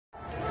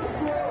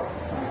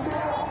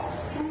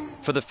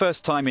For the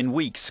first time in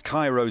weeks,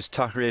 Cairo's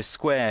Tahrir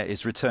square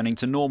is returning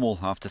to normal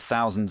after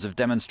thousands of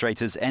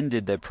demonstrators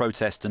ended their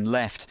protest and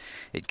left.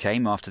 It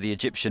came after the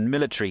Egyptian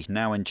military,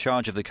 now in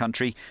charge of the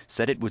country,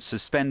 said it would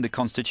suspend the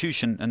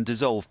constitution and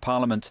dissolve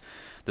parliament.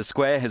 The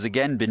square has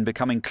again been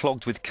becoming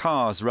clogged with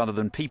cars rather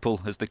than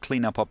people as the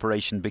clean-up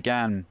operation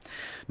began.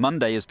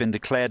 Monday has been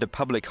declared a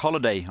public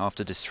holiday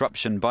after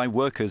disruption by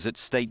workers at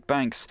state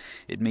banks.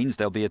 It means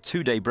there'll be a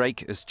two-day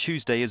break as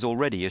Tuesday is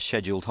already a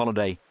scheduled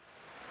holiday.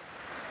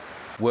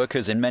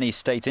 Workers in many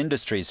state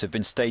industries have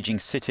been staging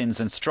sit-ins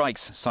and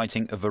strikes,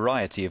 citing a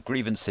variety of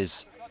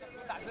grievances.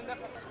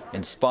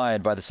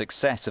 Inspired by the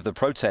success of the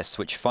protests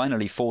which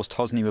finally forced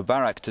Hosni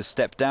Mubarak to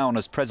step down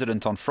as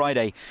president on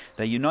Friday,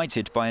 they're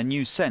united by a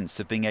new sense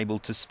of being able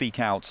to speak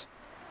out.